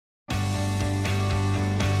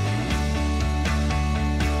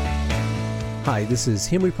Hi, this is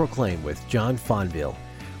Him We Proclaim with John Fonville.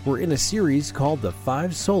 We're in a series called The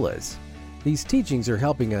Five Solas. These teachings are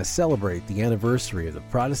helping us celebrate the anniversary of the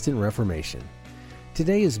Protestant Reformation.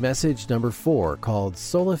 Today is message number 4 called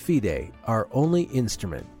Sola Fide, Our Only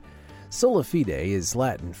Instrument. Sola Fide is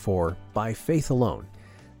Latin for by faith alone.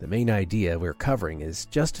 The main idea we're covering is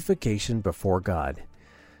justification before God.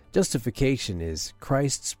 Justification is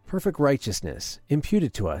Christ's perfect righteousness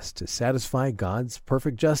imputed to us to satisfy God's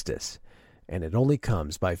perfect justice, and it only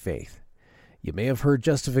comes by faith. You may have heard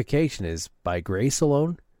justification is by grace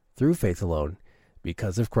alone, through faith alone,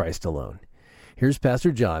 because of Christ alone. Here's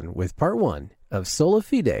Pastor John with part 1 of Sola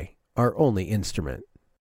Fide, Our Only Instrument.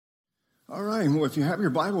 All right, well, if you have your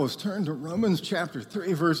Bibles, turn to Romans chapter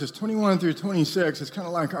 3, verses 21 through 26. It's kind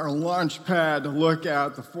of like our launch pad to look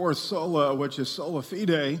at the fourth sola, which is sola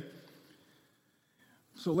fide.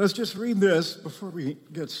 So let's just read this before we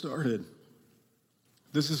get started.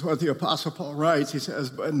 This is what the Apostle Paul writes. He says,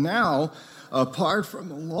 "But now, apart from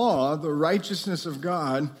the law, the righteousness of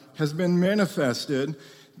God has been manifested,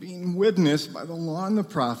 being witnessed by the law and the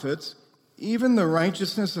prophets, even the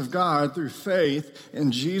righteousness of God through faith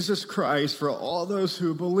in Jesus Christ for all those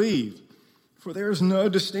who believe. For there is no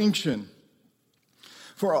distinction.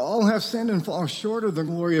 For all have sinned and fall short of the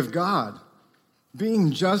glory of God,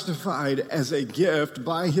 being justified as a gift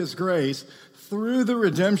by his grace through the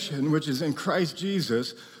redemption which is in Christ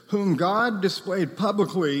Jesus, whom God displayed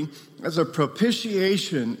publicly as a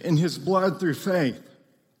propitiation in his blood through faith.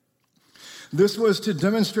 This was to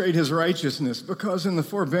demonstrate his righteousness, because in the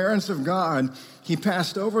forbearance of God, he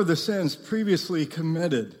passed over the sins previously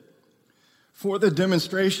committed. For the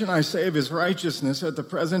demonstration, I say, of his righteousness at the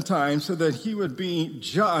present time, so that he would be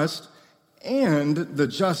just and the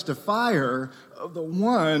justifier of the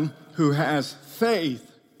one who has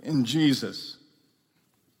faith in Jesus."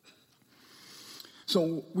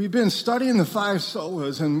 So we've been studying the five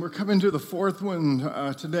solas, and we're coming to the fourth one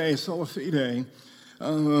today, sola fide.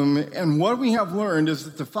 And what we have learned is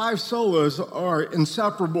that the five solas are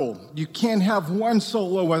inseparable. You can't have one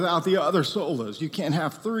sola without the other solas. You can't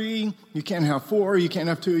have 3, you can't have 4, you can't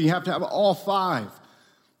have 2, you have to have all 5.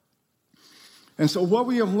 And so what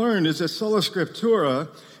we have learned is that sola scriptura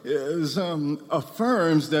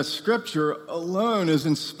affirms that Scripture alone is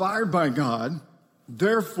inspired by God.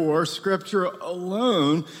 Therefore, Scripture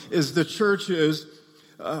alone is the church's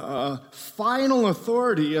final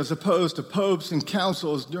authority, as opposed to popes and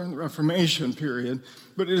councils during the Reformation period.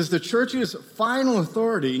 But it is the church's final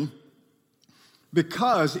authority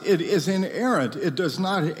because it is inerrant. It does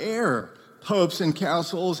not err. Popes and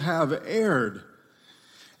councils have erred.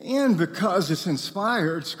 And because it's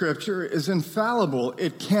inspired, Scripture is infallible.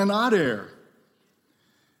 It cannot err.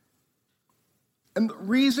 And the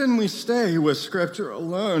reason we stay with Scripture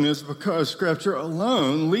alone is because Scripture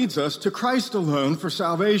alone leads us to Christ alone for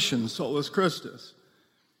salvation, solus Christus.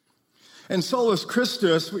 And solus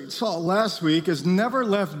Christus, we saw last week, is never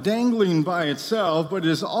left dangling by itself, but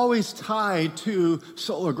is always tied to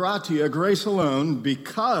sola gratia, grace alone,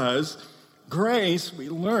 because grace, we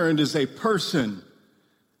learned, is a person.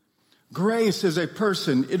 Grace is a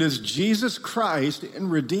person. It is Jesus Christ in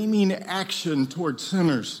redeeming action toward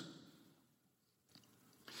sinners.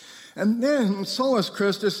 And then solus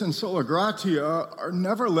Christus and sola gratia are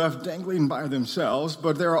never left dangling by themselves,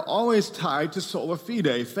 but they're always tied to sola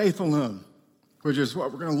fide, faith alone, which is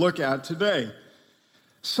what we're going to look at today.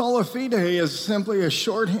 Sola fide is simply a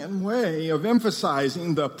shorthand way of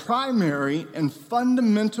emphasizing the primary and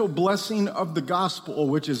fundamental blessing of the gospel,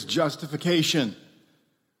 which is justification.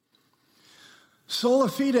 Sola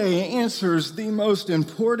fide answers the most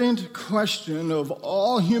important question of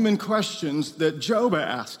all human questions that Job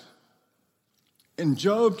asked. In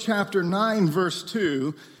Job chapter 9, verse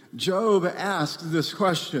 2, Job asked this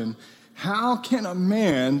question: how can a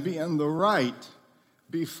man be in the right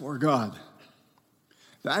before God?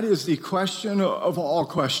 That is the question of all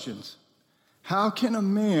questions. How can a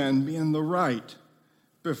man be in the right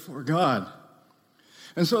before God?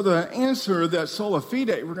 And so the answer that sola fide,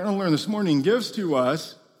 we're going to learn this morning, gives to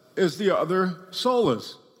us is the other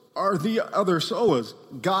solas, are the other solas.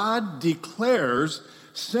 God declares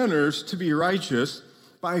sinners to be righteous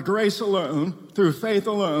by grace alone, through faith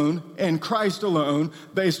alone, and Christ alone,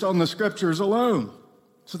 based on the Scriptures alone.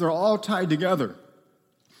 So they're all tied together.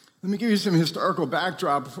 Let me give you some historical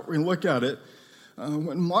backdrop before we look at it.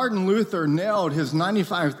 When Martin Luther nailed his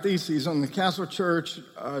 95 Theses on the Castle Church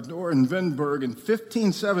door in Wittenberg in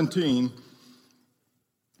 1517,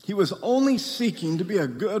 he was only seeking to be a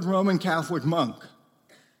good Roman Catholic monk.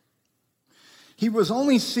 He was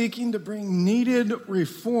only seeking to bring needed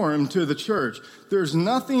reform to the church. There's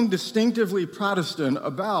nothing distinctively Protestant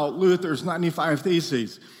about Luther's 95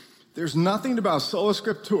 Theses. There's nothing about sola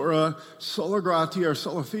scriptura, sola gratia, or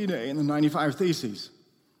sola fide in the 95 Theses.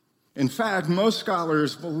 In fact, most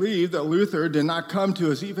scholars believe that Luther did not come to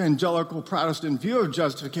his evangelical Protestant view of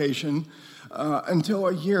justification until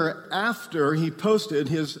a year after he posted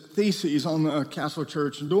his theses on the Castle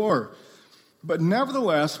Church door. But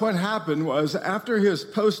nevertheless, what happened was after his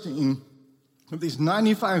posting of these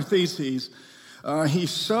 95 Theses, he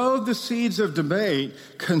sowed the seeds of debate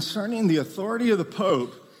concerning the authority of the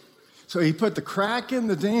Pope. So he put the crack in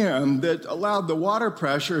the dam that allowed the water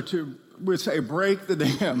pressure to, we'd say, break the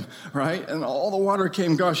dam, right? And all the water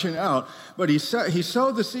came gushing out. But he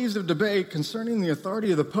sowed the seeds of debate concerning the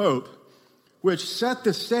authority of the Pope, which set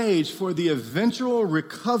the stage for the eventual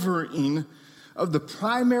recovering of the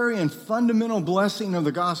primary and fundamental blessing of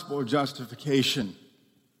the gospel of justification.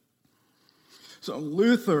 So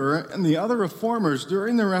Luther and the other reformers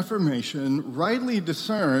during the Reformation rightly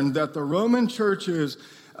discerned that the Roman Church's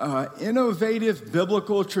innovative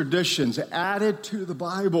biblical traditions added to the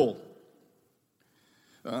Bible.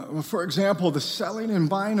 For example, the selling and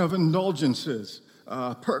buying of indulgences,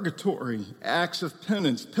 purgatory, acts of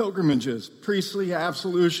penance, pilgrimages, priestly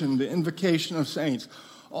absolution, the invocation of saints.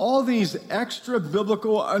 All these extra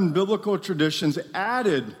biblical, unbiblical traditions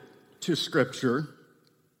added to Scripture,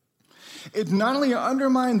 it not only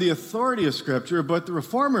undermined the authority of Scripture, but the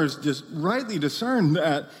reformers just rightly discerned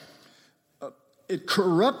that it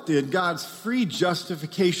corrupted God's free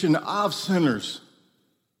justification of sinners.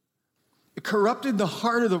 It corrupted the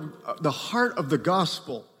heart of the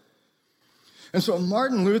gospel. And so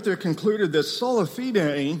Martin Luther concluded that sola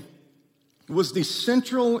fide was the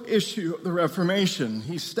central issue of the Reformation.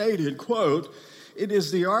 He stated, quote, "It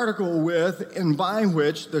is the article with and by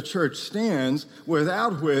which the church stands,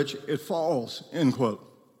 without which it falls," end quote.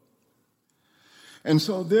 And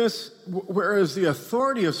so this, whereas the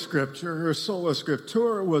authority of Scripture, or sola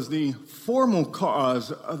scriptura, was the formal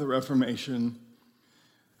cause of the Reformation,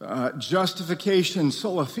 justification,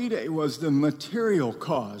 sola fide, was the material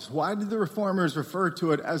cause. Why did the Reformers refer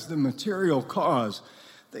to it as the material cause?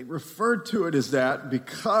 They referred to it as that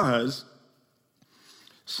because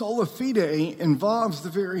sola fide involves the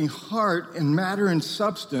very heart and matter and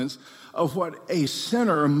substance of what a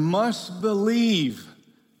sinner must believe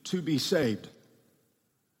to be saved.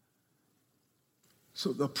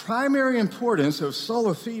 So the primary importance of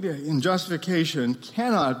sola fide in justification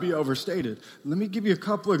cannot be overstated. Let me give you a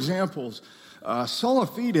couple examples. Sola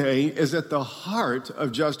fide is at the heart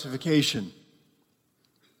of justification.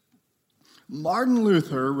 Martin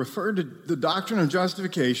Luther referred to the doctrine of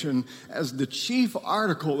justification as the chief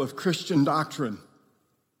article of Christian doctrine.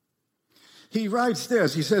 He writes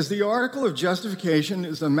this, he says, "The article of justification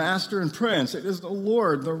is the master and prince. It is the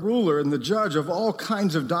Lord, the ruler, and the judge of all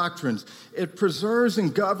kinds of doctrines. It preserves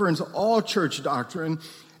and governs all church doctrine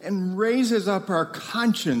and raises up our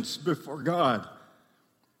conscience before God.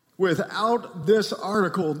 Without this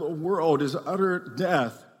article, the world is utter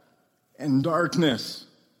death and darkness."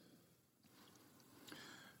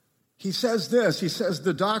 He says this, he says,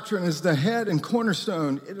 "The doctrine is the head and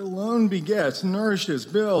cornerstone. It alone begets, nourishes,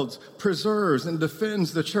 builds, preserves, and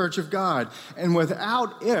defends the church of God. And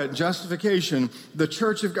without it, justification, the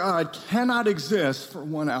church of God cannot exist for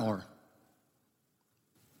 1 hour."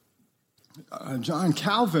 John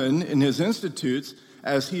Calvin, in his Institutes,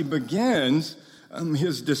 as he begins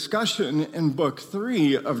his discussion in Book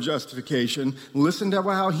 3 of Justification, listen to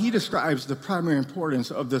how he describes the primary importance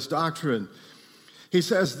of this doctrine. He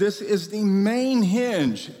says, "This is the main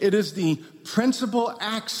hinge. It is the principal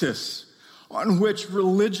axis on which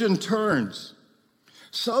religion turns,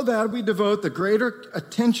 so that we devote the greater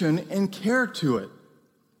attention and care to it.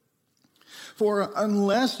 For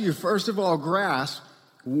unless you first of all grasp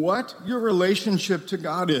what your relationship to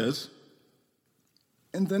God is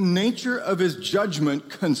and the nature of his judgment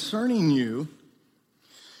concerning you,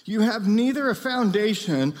 you have neither a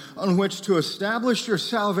foundation on which to establish your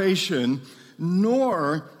salvation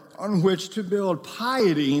nor on which to build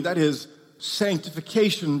piety, that is,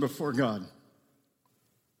 sanctification before God."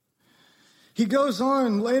 He goes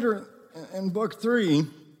on later in Book 3,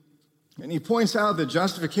 and he points out that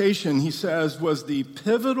justification, he says, was the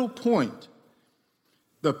pivotal point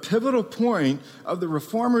of the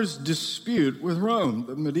Reformers' dispute with Rome,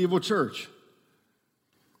 the medieval church.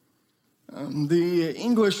 The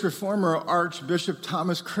English reformer Archbishop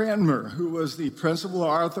Thomas Cranmer, who was the principal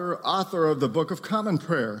author of the Book of Common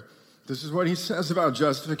Prayer, this is what he says about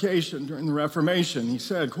justification during the Reformation. He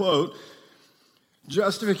said, quote,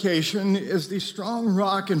 Justification is the strong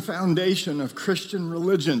rock and foundation of Christian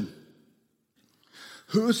religion.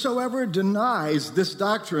 Whosoever denies this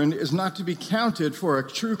doctrine is not to be counted for a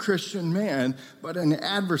true Christian man, but an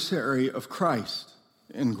adversary of Christ,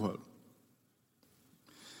 end quote.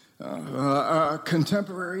 A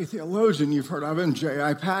contemporary theologian you've heard of him,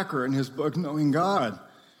 J.I. Packer, in his book, Knowing God.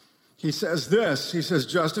 He says this, he says,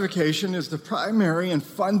 justification is the primary and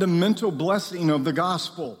fundamental blessing of the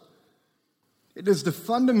gospel. It is the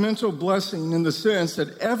fundamental blessing in the sense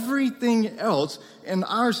that everything else in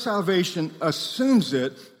our salvation assumes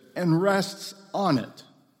it and rests on it.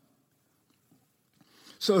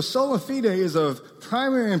 So sola fide is of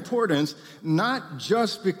primary importance, not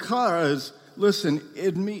just because,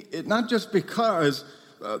 not just because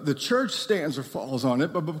the church stands or falls on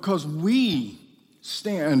it, but because we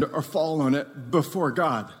stand or fall on it before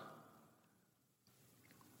God.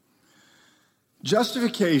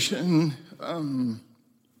 Justification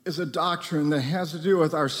is a doctrine that has to do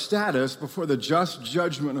with our status before the just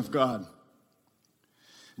judgment of God.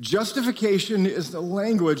 Justification is the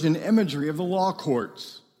language and imagery of the law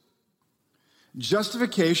courts.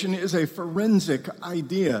 Justification is a forensic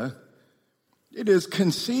idea. It is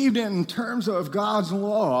conceived in terms of God's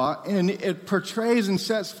law, and it portrays and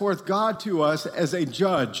sets forth God to us as a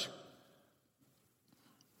judge.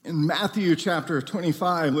 In Matthew chapter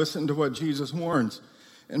 25, listen to what Jesus warns.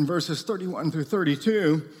 In verses 31 through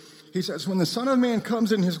 32, he says, when the Son of Man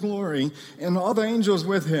comes in his glory and all the angels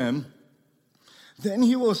with him, then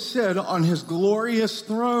he will sit on his glorious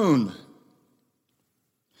throne.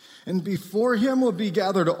 And before him will be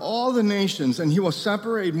gathered all the nations, and he will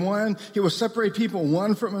separate people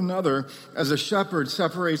one from another, as a shepherd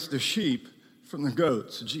separates the sheep from the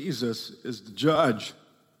goats. Jesus is the judge.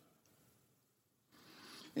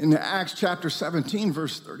 In Acts chapter 17,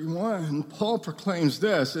 verse 31, Paul proclaims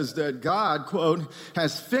this, is that God, quote,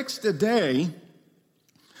 has fixed a day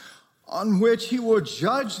on which he will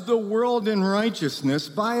judge the world in righteousness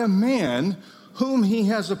by a man whom he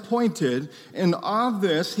has appointed, and of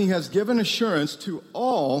this he has given assurance to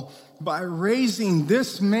all by raising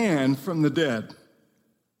this man from the dead.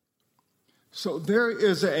 So there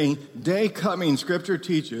is a day coming, Scripture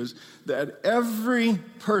teaches, that every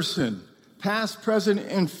person, past, present,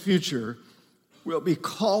 and future, will be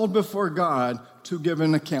called before God to give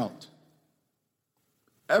an account.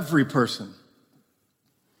 Every person.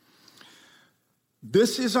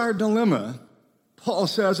 This is our dilemma, Paul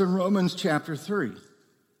says in Romans chapter 3.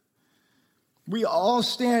 We all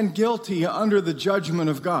stand guilty under the judgment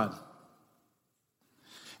of God.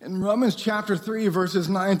 In Romans chapter 3, verses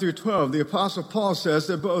 9 through 12, the Apostle Paul says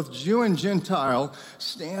that both Jew and Gentile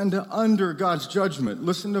stand under God's judgment.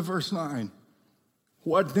 Listen to verse 9.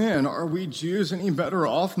 What then? Are we Jews any better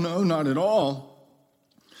off? No, not at all.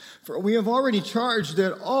 For we have already charged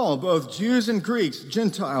that all, both Jews and Greeks,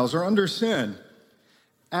 Gentiles, are under sin.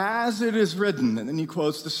 As it is written, and then he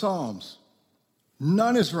quotes the Psalms,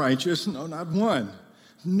 none is righteous, no, not one.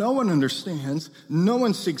 No one understands, no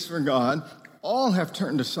one seeks for God. All have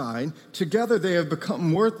turned aside. Together they have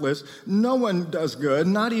become worthless. No one does good,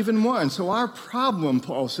 not even one. So our problem,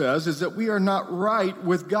 Paul says, is that we are not right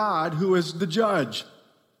with God, who is the judge.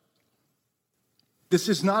 This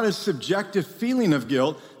is not a subjective feeling of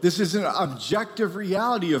guilt. This is an objective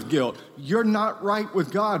reality of guilt. You're not right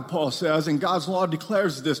with God, Paul says, and God's law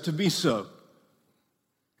declares this to be so.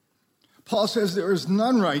 Paul says there is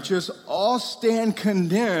none righteous. All stand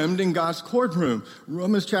condemned in God's courtroom.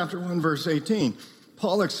 Romans chapter 1, verse 18.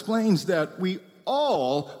 Paul explains that we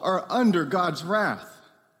all are under God's wrath.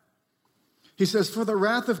 He says, for the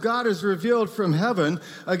wrath of God is revealed from heaven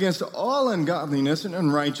against all ungodliness and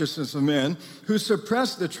unrighteousness of men who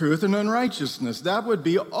suppress the truth in unrighteousness. That would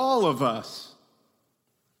be all of us.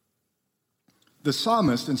 The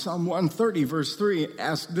psalmist in Psalm 130, verse 3,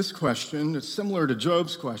 asked this question. It's similar to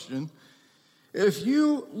Job's question. If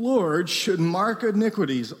you, Lord, should mark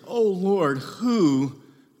iniquities, O Lord, who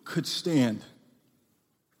could stand?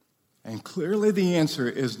 And clearly the answer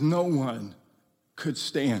is no one could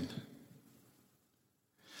stand.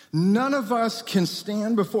 None of us can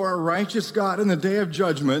stand before a righteous God in the day of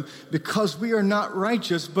judgment because we are not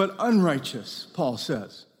righteous but unrighteous, Paul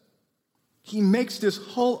says. He makes this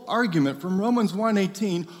whole argument from Romans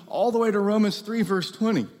 1:18 all the way to Romans 3, verse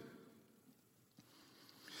 20.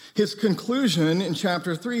 His conclusion in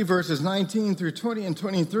chapter 3, verses 19 through 20 and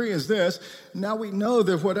 23 is this. Now we know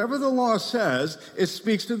that whatever the law says, it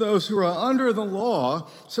speaks to those who are under the law,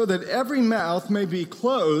 so that every mouth may be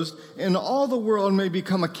closed and all the world may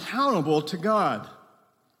become accountable to God.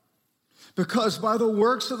 Because by the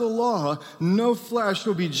works of the law, no flesh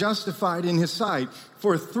will be justified in his sight.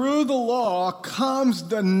 For through the law comes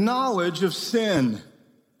the knowledge of sin.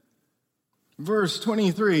 Verse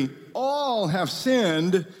 23, all have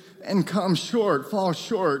sinned and fall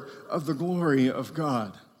short of the glory of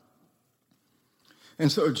God.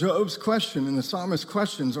 And so Job's question and the psalmist's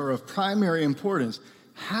questions are of primary importance.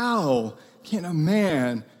 How can a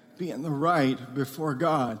man be in the right before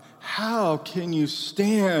God? How can you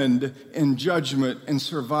stand in judgment and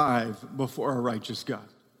survive before a righteous God?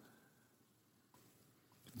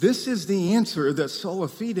 This is the answer that Sola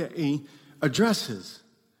Fide addresses.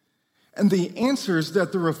 And the answers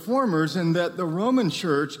that the reformers and that the Roman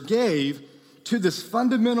church gave to this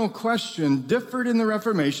fundamental question differed in the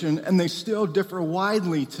Reformation, and they still differ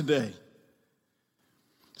widely today.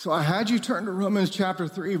 So I had you turn to Romans chapter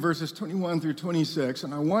 3, verses 21 through 26,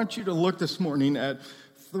 and I want you to look this morning at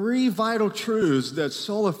three vital truths that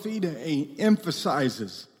Sola Fide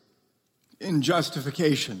emphasizes in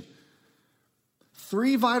justification.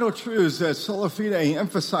 Three vital truths that Sola Fide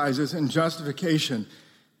emphasizes in justification.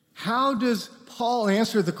 How does Paul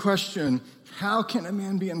answer the question, how can a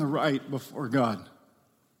man be in the right before God?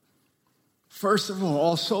 First of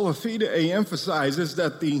all, Sola Fide emphasizes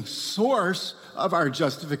that the source of our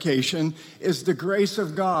justification is the grace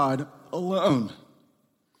of God alone.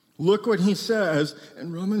 Look what he says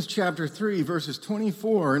in Romans chapter 3, verses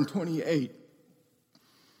 24 and 28.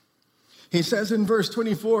 He says in verse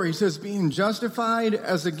 24, he says, being justified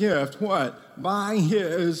as a gift, what? By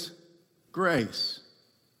his grace.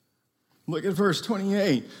 Look at verse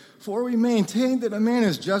 28. For we maintain that a man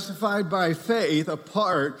is justified by faith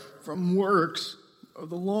apart from works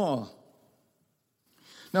of the law.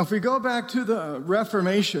 Now, if we go back to the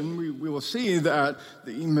Reformation, we will see that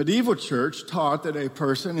the medieval church taught that a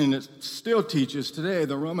person, and it still teaches today,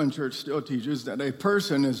 the Roman church still teaches that a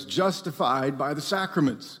person is justified by the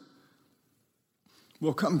sacraments.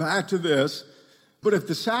 We'll come back to this, but if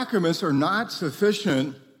the sacraments are not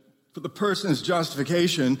sufficient for the person's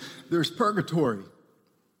justification, there's purgatory.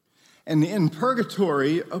 And in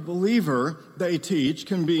purgatory, a believer, they teach,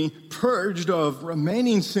 can be purged of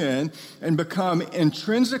remaining sin and become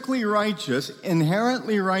intrinsically righteous,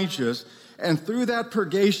 inherently righteous, and through that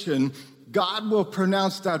purgation, God will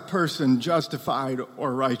pronounce that person justified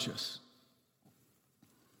or righteous.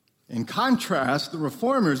 In contrast, the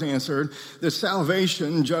Reformers answered that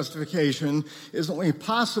salvation, justification, is only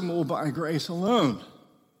possible by grace alone.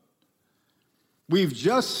 We've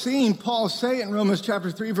just seen Paul say in Romans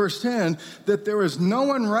chapter 3, verse 10, that there is no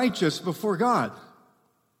one righteous before God.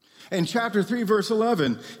 In chapter 3, verse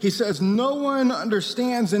 11, he says, no one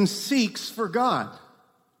understands and seeks for God.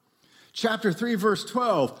 Chapter 3, verse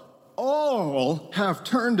 12, all have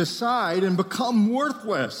turned aside and become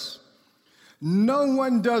worthless. No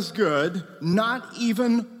one does good, not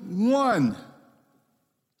even one.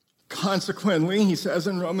 Consequently, he says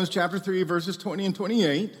in Romans chapter 3, verses 20 and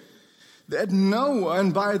 28, that no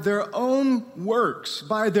one by their own works,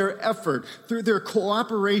 by their effort, through their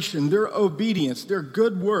cooperation, their obedience, their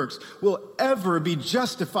good works, will ever be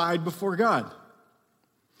justified before God.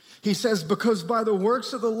 He says, because by the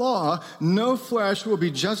works of the law, no flesh will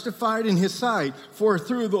be justified in his sight, for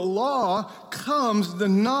through the law comes the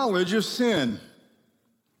knowledge of sin.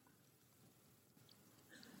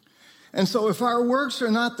 And so if our works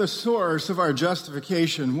are not the source of our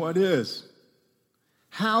justification, what is?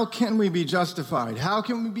 How can we be justified? How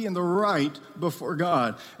can we be in the right before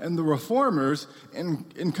God? And the Reformers,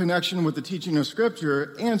 in connection with the teaching of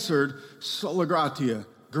Scripture, answered, sola gratia,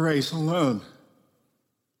 grace alone.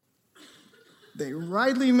 They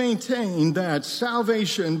rightly maintain that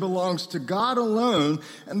salvation belongs to God alone,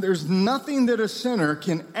 and there's nothing that a sinner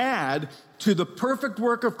can add to the perfect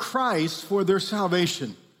work of Christ for their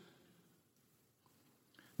salvation.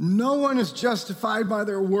 No one is justified by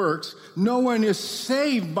their works. No one is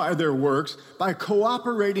saved by their works by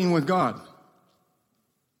cooperating with God.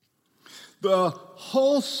 The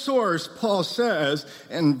whole source, Paul says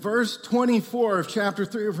in verse 24 of chapter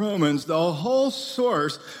 3 of Romans, the whole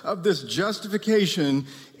source of this justification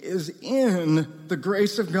is in the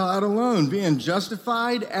grace of God alone, being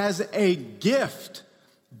justified as a gift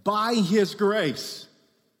by his grace.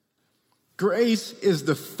 Grace is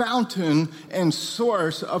the fountain and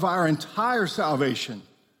source of our entire salvation.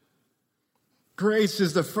 Grace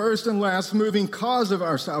is the first and last moving cause of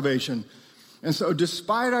our salvation. And so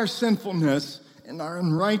despite our sinfulness and our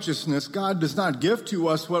unrighteousness, God does not give to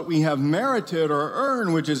us what we have merited or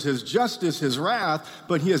earned, which is his justice, his wrath,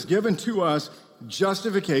 but he has given to us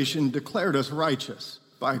justification, declared us righteous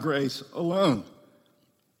by grace alone.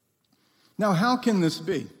 Now, how can this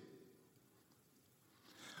be?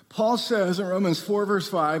 Paul says in Romans 4, verse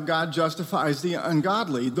 5, God justifies the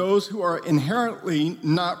ungodly, those who are inherently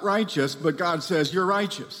not righteous, but God says, you're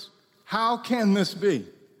righteous. How can this be?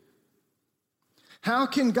 How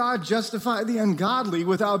can God justify the ungodly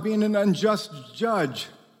without being an unjust judge?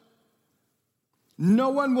 No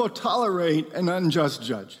one will tolerate an unjust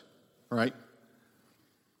judge, right?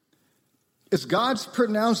 Is God's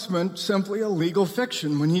pronouncement simply a legal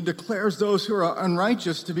fiction when he declares those who are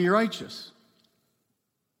unrighteous to be righteous?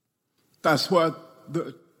 That's what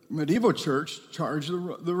the medieval church charged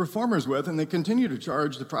the reformers with, and they continue to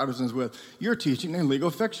charge the Protestants with. You're teaching a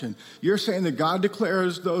legal fiction. You're saying that God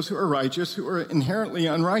declares those who are righteous who are inherently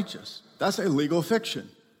unrighteous. That's a legal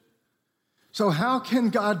fiction. So how can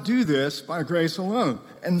God do this by grace alone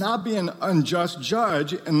and not be an unjust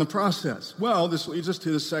judge in the process? Well, this leads us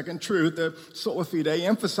to the second truth that Sola Fide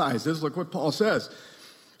emphasizes. Look what Paul says.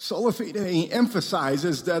 Sola Fide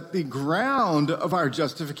emphasizes that the ground of our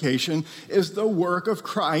justification is the work of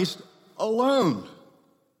Christ alone.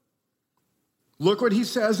 Look what he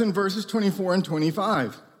says in verses 24 and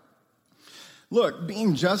 25. Look,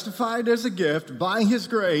 being justified as a gift by his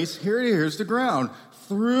grace, here's the ground,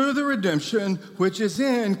 through the redemption which is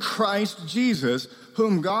in Christ Jesus,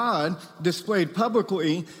 whom God displayed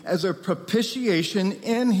publicly as a propitiation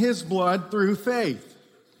in his blood through faith.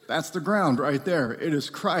 That's the ground right there. It is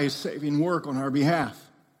Christ's saving work on our behalf.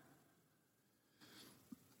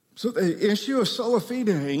 So the issue of sola fide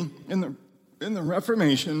in the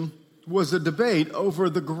Reformation was a debate over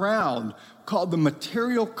the ground called the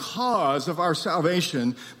material cause of our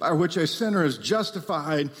salvation by which a sinner is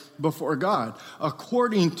justified before God.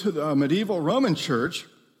 According to the medieval Roman Church,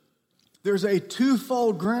 there's a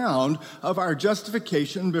twofold ground of our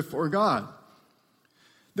justification before God.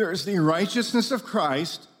 There is the righteousness of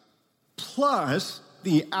Christ plus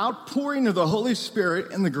the outpouring of the Holy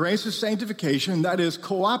Spirit and the grace of sanctification that is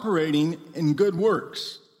cooperating in good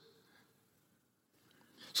works.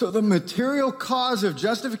 So the material cause of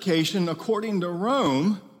justification, according to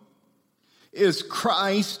Rome, is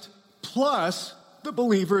Christ plus the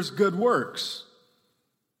believer's good works.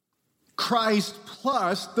 Christ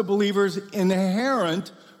plus the believer's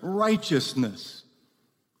inherent righteousness.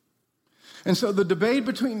 And so the debate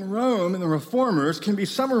between Rome and the Reformers can be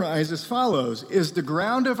summarized as follows. Is the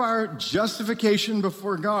ground of our justification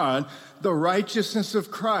before God the righteousness of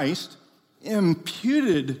Christ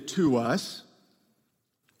imputed to us?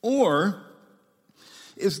 Or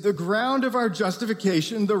is the ground of our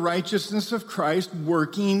justification the righteousness of Christ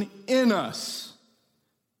working in us?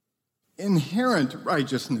 Inherent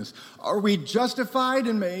righteousness. Are we justified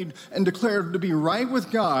and made and declared to be right with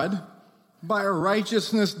God by a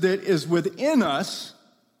righteousness that is within us?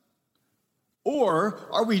 Or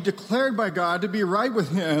are we declared by God to be right with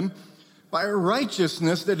him by a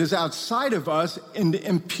righteousness that is outside of us and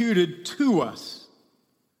imputed to us?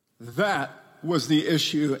 That was the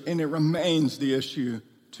issue, and it remains the issue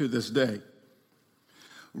to this day.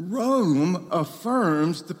 Rome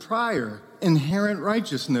affirms the prior, inherent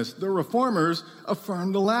righteousness. The Reformers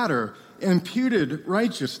affirm the latter, imputed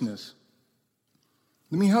righteousness.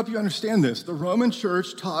 Let me help you understand this. The Roman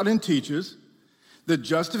Church taught and teaches that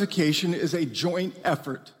justification is a joint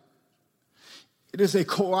effort. It is a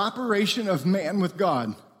cooperation of man with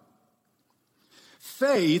God.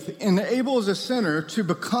 Faith enables a sinner to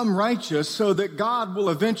become righteous so that God will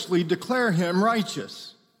eventually declare him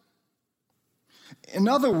righteous. In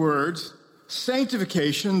other words,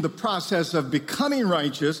 sanctification, the process of becoming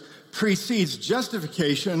righteous, precedes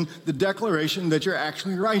justification, the declaration that you're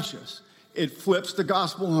actually righteous. It flips the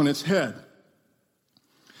gospel on its head.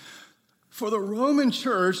 For the Roman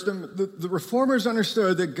Church, the Reformers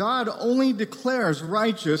understood that God only declares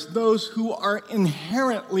righteous those who are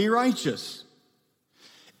inherently righteous.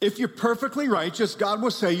 If you're perfectly righteous, God will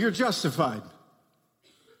say you're justified.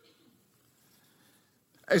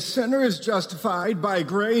 A sinner is justified by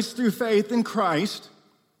grace through faith in Christ,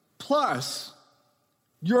 plus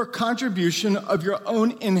your contribution of your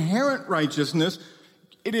own inherent righteousness.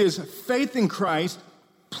 It is faith in Christ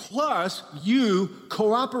plus you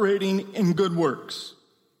cooperating in good works.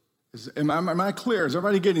 Am I clear? Is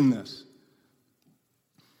everybody getting this?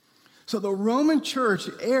 So the Roman Church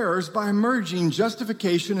errs by merging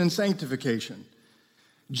justification and sanctification.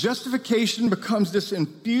 Justification becomes this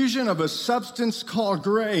infusion of a substance called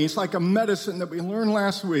grace, like a medicine that we learned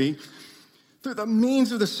last week, through the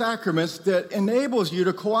means of the sacraments that enables you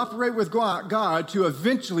to cooperate with God to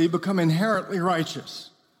eventually become inherently righteous.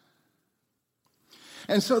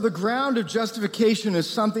 And so the ground of justification is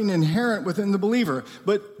something inherent within the believer.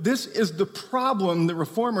 But this is the problem that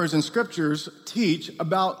reformers and scriptures teach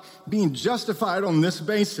about being justified on this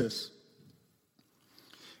basis.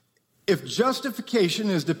 If justification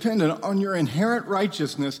is dependent on your inherent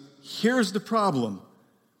righteousness, here's the problem.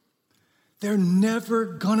 They're never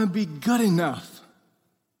going to be good enough.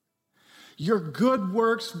 Your good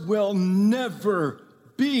works will never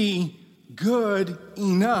be good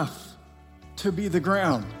enough to be the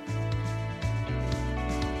ground.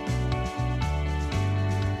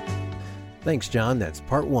 Thanks, John. That's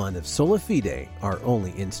part 1 of Sola Fide, Our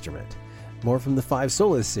Only Instrument. More from the 5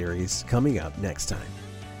 Solas series coming up next time.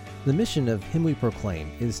 The mission of Him We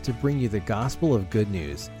Proclaim is to bring you the gospel of good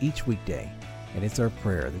news each weekday, and it's our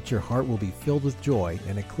prayer that your heart will be filled with joy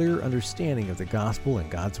and a clear understanding of the gospel and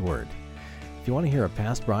God's Word. If you want to hear a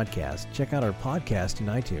past broadcast, check out our podcast in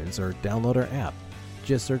iTunes or download our app.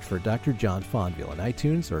 Just search for Dr. John Fonville in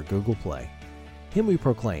iTunes or Google Play. Him We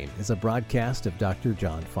Proclaim is a broadcast of Dr.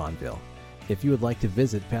 John Fonville. If you would like to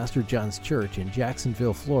visit Pastor John's church in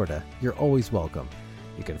Jacksonville, Florida, you're always welcome.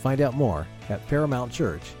 You can find out more at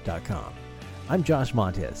ParamountChurch.com. I'm Josh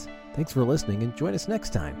Montez. Thanks for listening and join us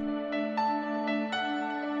next time.